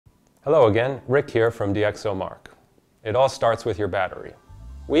Hello again, Rick here from DXOMARK. It all starts with your battery.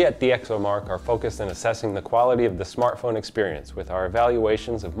 We at DXOMARK are focused on assessing the quality of the smartphone experience with our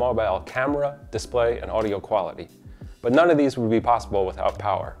evaluations of mobile camera, display, and audio quality. But none of these would be possible without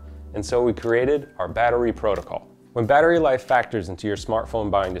power, and so we created our battery protocol. When battery life factors into your smartphone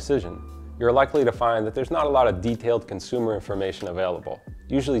buying decision, you're likely to find that there's not a lot of detailed consumer information available,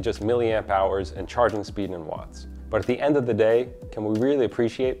 usually just milliamp hours and charging speed in watts. But at the end of the day, can we really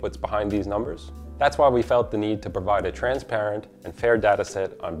appreciate what's behind these numbers? That's why we felt the need to provide a transparent and fair data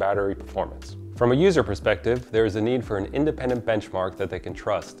set on battery performance. From a user perspective, there is a need for an independent benchmark that they can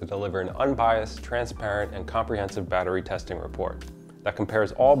trust to deliver an unbiased, transparent, and comprehensive battery testing report that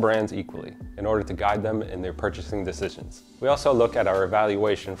compares all brands equally in order to guide them in their purchasing decisions. We also look at our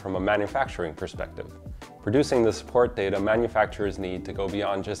evaluation from a manufacturing perspective, producing the support data manufacturers need to go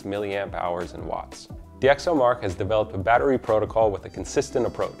beyond just milliamp hours and watts. DXOMARK has developed a battery protocol with a consistent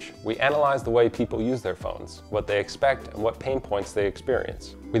approach. We analyze the way people use their phones, what they expect, and what pain points they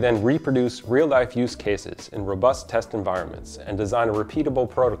experience. We then reproduce real-life use cases in robust test environments and design a repeatable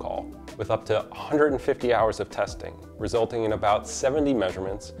protocol with up to 150 hours of testing, resulting in about 70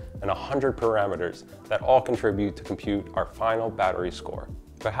 measurements and 100 parameters that all contribute to compute our final battery score.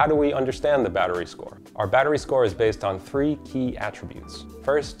 But how do we understand the battery score? Our battery score is based on three key attributes.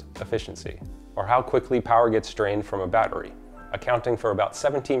 First, efficiency, or how quickly power gets drained from a battery, accounting for about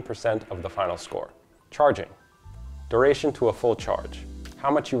 17% of the final score. Charging, duration to a full charge, how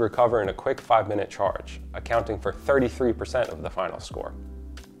much you recover in a quick 5-minute charge, accounting for 33% of the final score.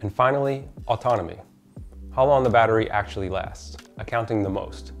 And finally, autonomy, how long the battery actually lasts, accounting the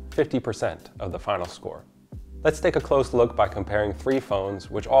most, 50% of the final score. Let's take a close look by comparing three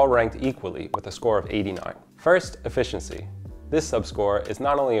phones which all ranked equally with a score of 89. First, efficiency. This subscore is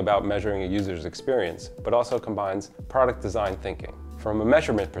not only about measuring a user's experience, but also combines product design thinking. From a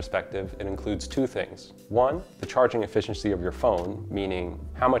measurement perspective, it includes two things. One, the charging efficiency of your phone, meaning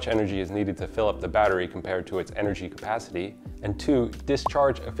how much energy is needed to fill up the battery compared to its energy capacity. And two,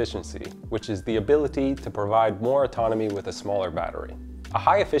 discharge efficiency, which is the ability to provide more autonomy with a smaller battery. A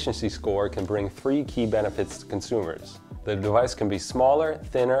high efficiency score can bring three key benefits to consumers. The device can be smaller,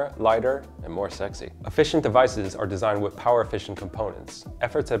 thinner, lighter, and more sexy. Efficient devices are designed with power-efficient components.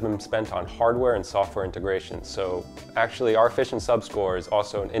 Efforts have been spent on hardware and software integration, so actually our efficient subscore is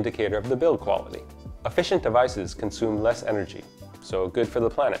also an indicator of the build quality. Efficient devices consume less energy, so good for the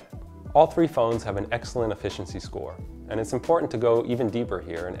planet. All three phones have an excellent efficiency score, and it's important to go even deeper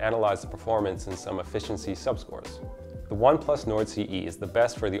here and analyze the performance in some efficiency subscores. The OnePlus Nord CE is the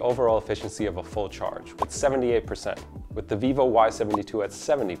best for the overall efficiency of a full charge, with 78%, with the Vivo Y72 at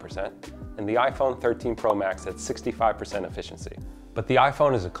 70%, and the iPhone 13 Pro Max at 65% efficiency. But the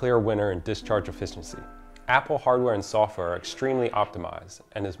iPhone is a clear winner in discharge efficiency. Apple hardware and software are extremely optimized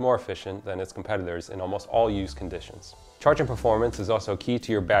and is more efficient than its competitors in almost all use conditions. Charging performance is also key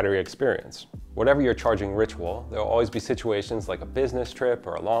to your battery experience. Whatever your charging ritual, there will always be situations like a business trip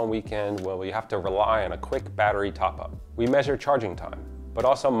or a long weekend where you have to rely on a quick battery top-up. We measure charging time, but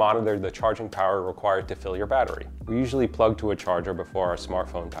also monitor the charging power required to fill your battery. We usually plug to a charger before our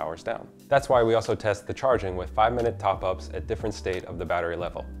smartphone powers down. That's why we also test the charging with 5-minute top-ups at different state of the battery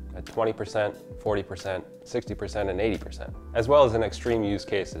level, at 20%, 40%, 60%, and 80%, as well as in extreme use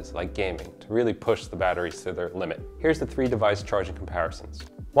cases like gaming to really push the batteries to their limit. Here's the three device charging comparisons.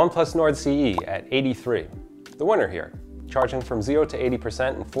 OnePlus Nord CE at 83, the winner here, charging from 0 to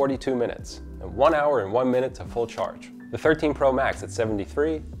 80% in 42 minutes, and 1 hour and 1 minute to full charge. The 13 Pro Max at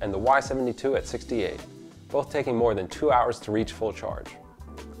 73, and the Y72 at 68, both taking more than 2 hours to reach full charge.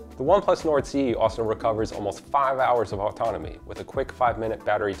 The OnePlus Nord CE also recovers almost 5 hours of autonomy with a quick 5-minute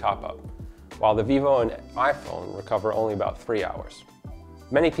battery top-up, while the Vivo and iPhone recover only about 3 hours.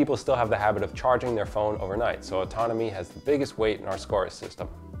 Many people still have the habit of charging their phone overnight, so autonomy has the biggest weight in our score system.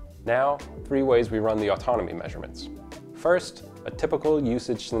 Now, 3 ways we run the autonomy measurements. First, a typical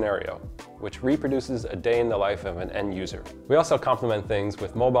usage scenario, which reproduces a day in the life of an end user. We also complement things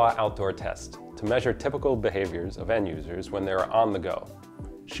with mobile outdoor tests to measure typical behaviors of end users when they are on the go,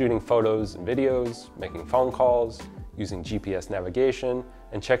 shooting photos and videos, making phone calls, using GPS navigation,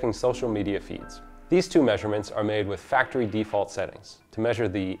 and checking social media feeds. These two measurements are made with factory default settings to measure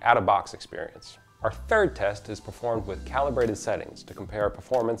the out-of-box experience. Our third test is performed with calibrated settings to compare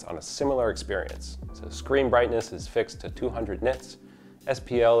performance on a similar experience. So screen brightness is fixed to 200 nits,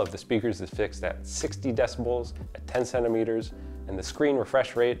 SPL of the speakers is fixed at 60 decibels at 10 centimeters, and the screen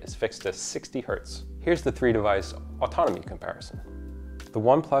refresh rate is fixed to 60 Hz. Here's the three-device autonomy comparison. The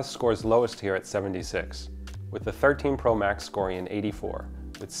OnePlus scores lowest here at 76, with the 13 Pro Max scoring an 84,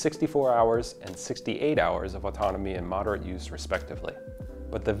 with 64 hours and 68 hours of autonomy in moderate use respectively.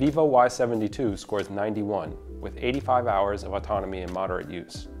 but the Vivo Y72 scores 91 with 85 hours of autonomy in moderate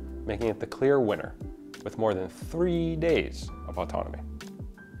use, making it the clear winner with more than 3 days of autonomy.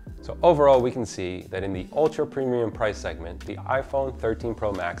 So overall, we can see that in the ultra premium price segment, the iPhone 13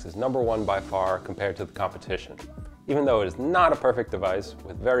 Pro Max is #1 by far compared to the competition, even though it is not a perfect device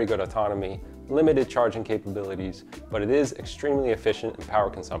with very good autonomy, limited charging capabilities, but it is extremely efficient in power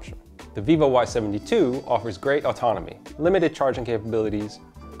consumption. The Vivo Y72 offers great autonomy, limited charging capabilities,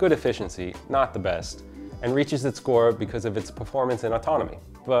 good efficiency, not the best, and reaches its score because of its performance and autonomy,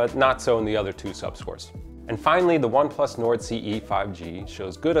 but not so in the other two subscores. And finally, the OnePlus Nord CE 5G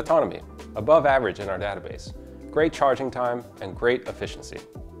shows good autonomy, above average in our database, great charging time, and great efficiency.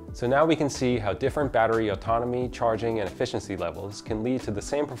 So now we can see how different battery autonomy, charging, and efficiency levels can lead to the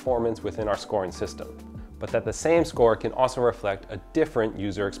same performance within our scoring system, but that the same score can also reflect a different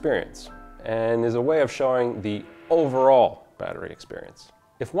user experience, and is a way of showing the overall battery experience.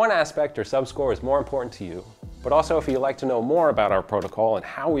 If one aspect or subscore is more important to you, but also if you'd like to know more about our protocol and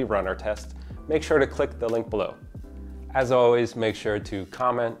how we run our tests, make sure to click the link below. As always, make sure to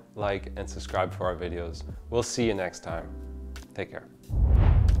comment, like, and subscribe for our videos. We'll see you next time. Take care.